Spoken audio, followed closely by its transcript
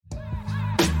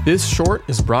This short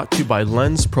is brought to you by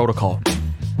Lens Protocol.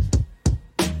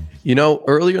 You know,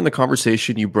 earlier in the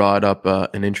conversation, you brought up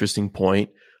an interesting point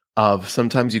of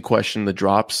sometimes you question the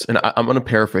drops, and I'm going to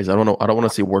paraphrase. I don't know. I don't want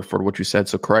to say word for word what you said,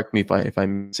 so correct me if I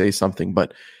say something.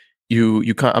 But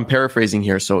I'm paraphrasing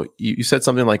here. So you said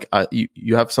something like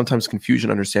you have sometimes confusion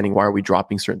understanding why are we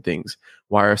dropping certain things,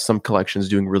 why are some collections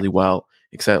doing really well,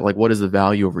 etc. Like what is the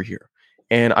value over here?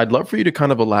 And I'd love for you to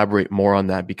kind of elaborate more on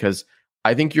that because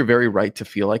I think you're very right to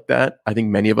feel like that. I think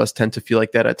many of us tend to feel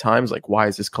like that at times. Like, why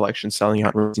is this collection selling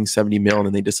out, raising 70 mil, and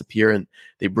then they disappear and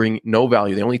they bring no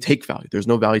value? They only take value. There's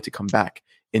no value to come back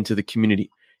into the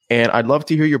community. And I'd love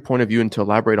to hear your point of view and to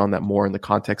elaborate on that more in the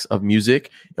context of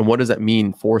music. And what does that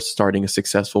mean for starting a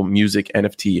successful music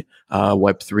NFT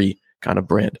Web3 kind of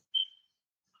brand?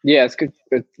 Yeah, it's good.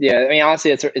 Yeah, I mean,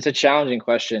 honestly, it's a challenging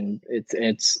question.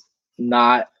 It's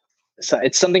not.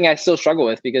 It's something I still struggle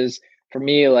with because for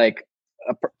me, like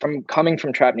from coming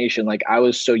from Trap Nation, like I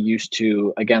was so used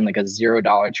to, again, like a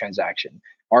 $0 transaction.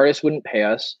 Artists wouldn't pay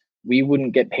us. We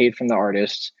wouldn't get paid from the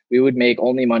artists. We would make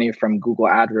only money from Google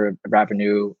ad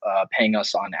revenue, paying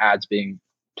us on ads being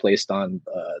placed on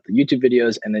the YouTube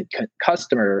videos, and the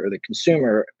customer or the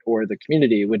consumer or the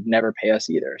community would never pay us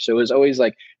either. So it was always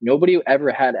like nobody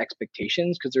ever had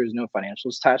expectations because there was no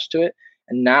financials attached to it.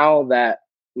 And now that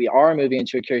we are moving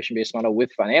into a curation-based model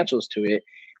with financials to it,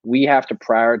 we have to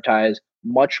prioritize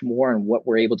much more on what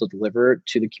we're able to deliver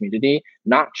to the community,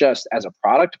 not just as a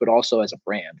product, but also as a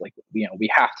brand. Like, you know, we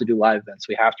have to do live events.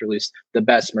 We have to release the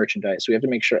best merchandise. So we have to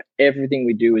make sure everything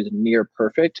we do is near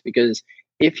perfect, because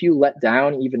if you let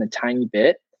down even a tiny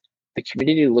bit, the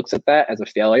community looks at that as a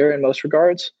failure in most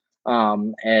regards.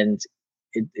 And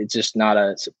it's just not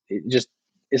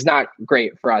it's not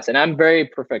great for us. And I'm very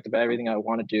perfect about everything I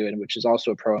want to do, and which is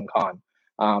also a pro and con.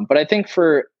 But I think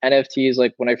for NFTs,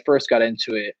 like when I first got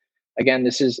into it, again,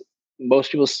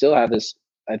 most people still have this,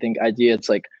 I think, idea. It's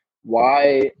like,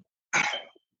 why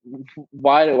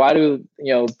do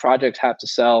projects have to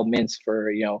sell mints for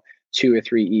 2 or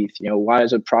 3 ETH? Why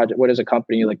does a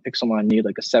company like Pixelmon need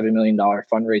like a $7 million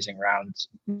fundraising round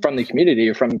from the community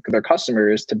or from their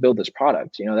customers to build this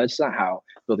product? That's not how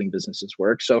building businesses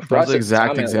work. So for us, the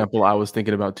exact example I was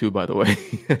thinking about too, by the way.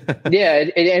 Yeah,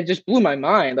 it just blew my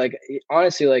mind. Like,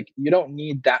 honestly, like you don't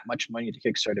need that much money to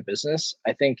kickstart a business.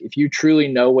 I think if you truly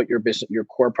know what your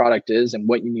core product is and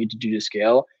what you need to do to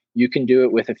scale, you can do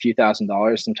it with a few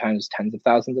 $1,000s, sometimes tens of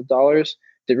thousands of dollars.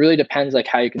 It really depends like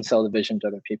how you can sell the vision to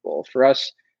other people. For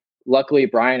us, luckily,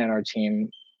 Brian and our team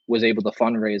was able to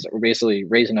fundraise, or basically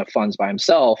raise enough funds by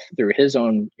himself through his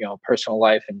own personal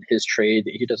life and his trade.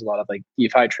 He does a lot of like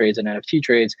DeFi trades and NFT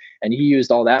trades, and he used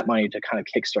all that money to kind of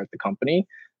kickstart the company.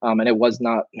 And it was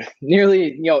not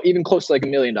nearly even close to like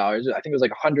 $1 million. I think it was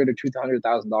like $100,000 or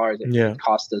 $200,000 it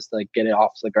cost us to like get it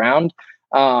off the ground.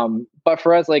 But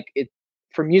for us, like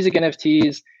for music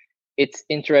NFTs, it's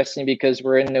interesting because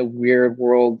we're in a weird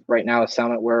world right now,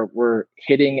 Summit, where we're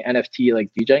hitting NFT like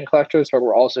DJing collectors, but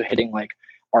we're also hitting like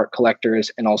art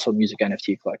collectors and also music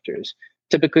NFT collectors.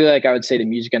 Typically, like I would say, the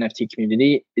music NFT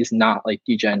community is not like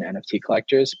DJing NFT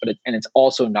collectors, and it's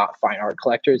also not fine art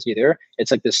collectors either. It's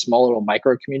like this small little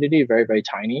micro community, very, very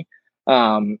tiny.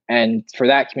 And for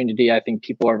that community, I think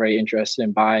people are very interested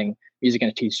in buying music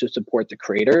NFTs to support the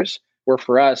creators. Where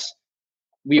for us,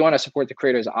 we want to support the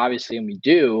creators, obviously, and we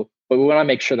do, but we want to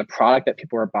make sure the product that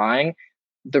people are buying,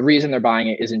 the reason they're buying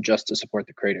it isn't just to support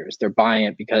the creators. They're buying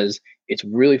it because it's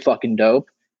really fucking dope.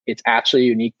 It's actually a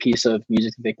unique piece of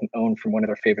music that they can own from one of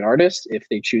their favorite artists if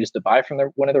they choose to buy from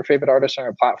one of their favorite artists on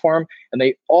our platform. And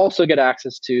they also get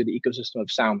access to the ecosystem of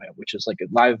SoundMint, which is like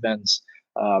live events,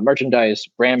 merchandise,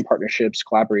 brand partnerships,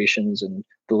 collaborations, and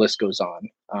the list goes on.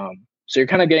 So you're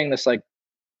kind of getting this, like,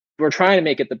 we're trying to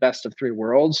make it the best of three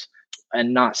worlds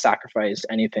and not sacrifice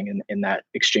anything in that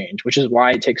exchange, which is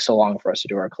why it takes so long for us to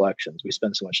do our collections. We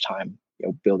spend so much time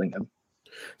building them.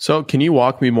 So can you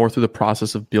walk me more through the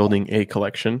process of building a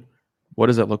collection? What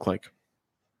does that look like?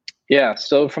 Yeah.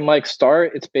 So from like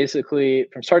start, it's basically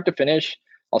from start to finish.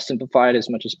 I'll simplify it as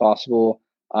much as possible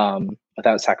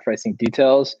without sacrificing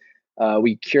details.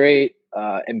 We curate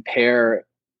and pair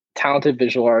talented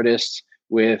visual artists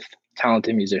with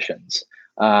talented musicians.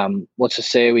 Let's just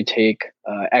say we take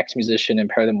X musician and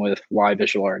pair them with Y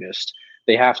visual artist.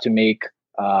 They have to make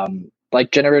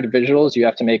like generated visuals. You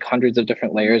have to make hundreds of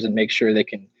different layers and make sure they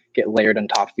can get layered on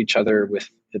top of each other with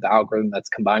the algorithm that's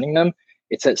combining them.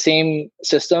 It's that same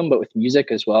system, but with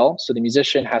music as well. So the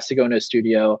musician has to go into a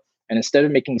studio, and instead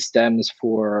of making stems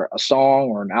for a song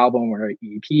or an album or an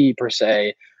EP per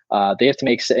se, they have to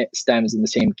make stems in the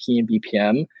same key and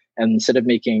BPM. And instead of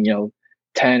making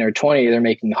 10 or 20, they're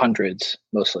making hundreds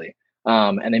mostly.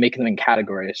 and they make them in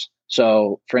categories.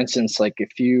 So, for instance, like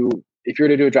if you were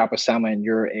to do a drop with Soundman and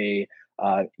you're a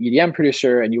EDM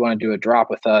producer and you want to do a drop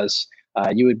with us,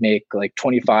 you would make like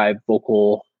 25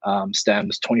 vocal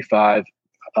stems, 25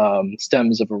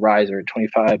 stems of a riser,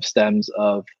 25 stems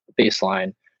of bass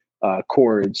line,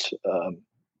 chords,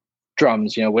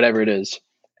 drums, whatever it is.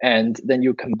 And then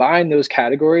you combine those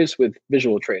categories with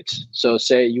visual traits. So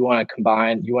say you want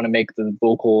to make the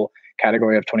vocal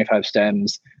category of 25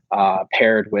 stems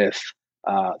paired with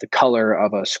the color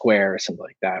of a square or something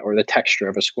like that, or the texture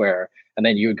of a square. And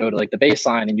then you would go to like the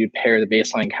baseline and you'd pair the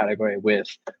baseline category with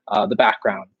the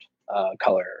background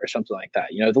color or something like that.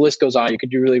 The list goes on. You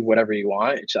could do really whatever you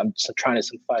want. I'm just trying to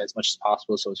simplify as much as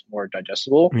possible so it's more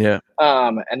digestible. Yeah.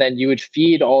 And then you would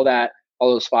feed all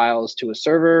those files to a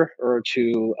server or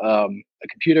to a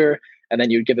computer, and then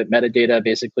you'd give it metadata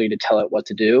basically to tell it what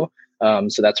to do.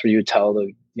 So that's where you would tell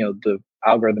the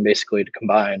algorithm basically to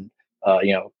combine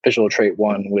visual trait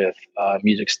 1 with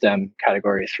music stem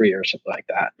category 3 or something like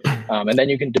that. And then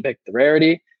you can depict the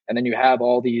rarity, and then you have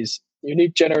all these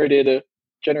unique generated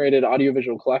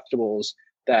audiovisual collectibles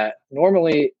that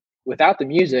normally without the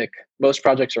music, most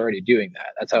projects are already doing that.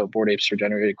 That's how Bored Apes are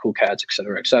generated, Cool Cats, et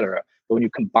cetera, et cetera. But when you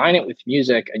combine it with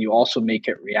music and you also make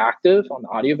it reactive on the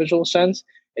audiovisual sense,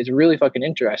 it's really fucking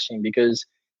interesting because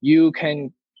you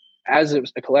can, as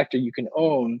a collector, you can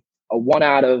own a 1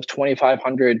 out of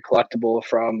 2,500 collectible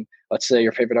from, let's say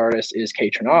your favorite artist is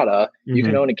Kaytranada. Mm-hmm. You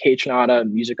can own a Kaytranada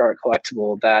music art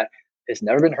collectible that has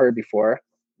never been heard before.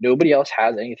 Nobody else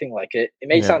has anything like it. It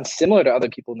may sound similar to other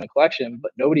people in the collection,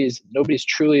 but nobody's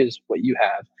truly is what you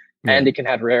have. And it can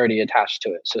have rarity attached to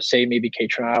it. So say maybe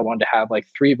Kaytranada wanted to have like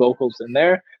 3 vocals in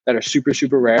there that are super,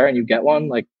 super rare and you get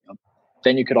one,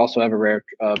 then you could also have a rare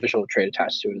visual trait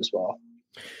attached to it as well.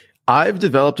 I've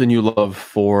developed a new love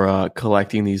for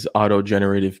collecting these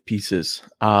auto-generative pieces.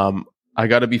 I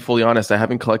got to be fully honest. I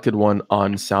haven't collected one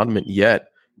on SoundMint yet.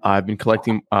 I've been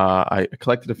collecting. I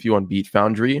collected a few on Beat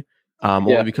Foundry,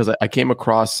 only because I came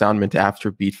across SoundMint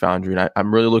after Beat Foundry, and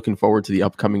I'm really looking forward to the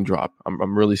upcoming drop.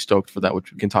 I'm really stoked for that,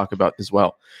 which we can talk about as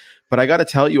well. But I got to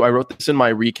tell you, I wrote this in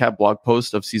my recap blog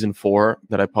post of season 4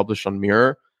 that I published on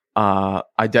Mirror.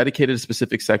 I dedicated a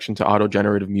specific section to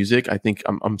auto-generative music. I think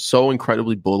I'm so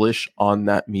incredibly bullish on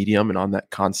that medium and on that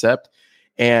concept.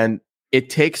 And it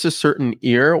takes a certain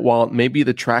ear, while maybe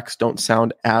the tracks don't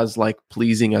sound as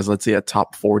pleasing as, let's say, a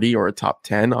top 40 or a top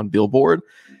 10 on Billboard.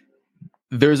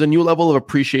 There's a new level of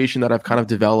appreciation that I've kind of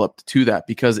developed to that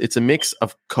because it's a mix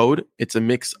of code, it's a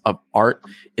mix of art,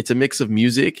 it's a mix of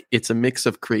music, it's a mix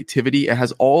of creativity. It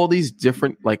has all these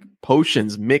different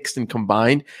potions mixed and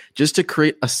combined just to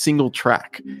create a single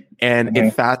track. And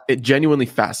it genuinely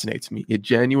fascinates me. It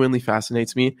genuinely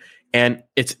fascinates me. And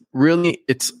it's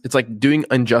like doing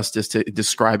injustice to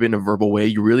describe it in a verbal way.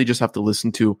 You really just have to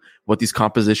listen to what these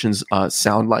compositions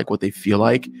sound like, what they feel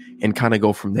like, and kind of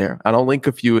go from there. And I'll link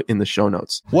a few in the show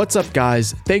notes. What's up,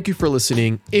 guys? Thank you for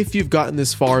listening. If you've gotten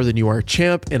this far, then you are a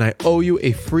champ, and I owe you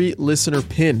a free listener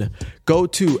pin. Go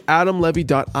to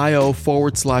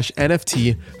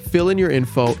adamlevy.io/NFT, fill in your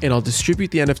info, and I'll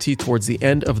distribute the NFT towards the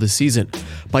end of the season.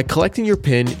 By collecting your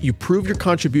pin, you prove your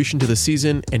contribution to the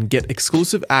season and get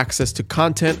exclusive access to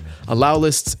content, allow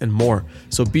lists, and more.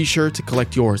 So be sure to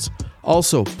collect yours.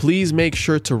 Also, please make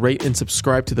sure to rate and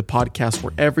subscribe to the podcast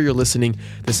wherever you're listening.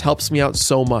 This helps me out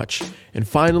so much. And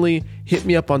finally, hit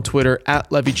me up on Twitter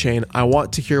 @LevyChain. I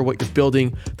want to hear what you're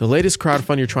building, the latest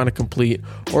crowdfund you're trying to complete,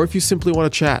 or if you simply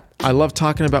want to chat. I love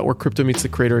talking about where crypto meets the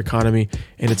creator economy,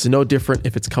 and it's no different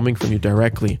if it's coming from you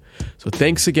directly. So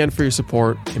thanks again for your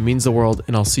support. It means the world,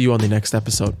 and I'll see you on the next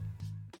episode.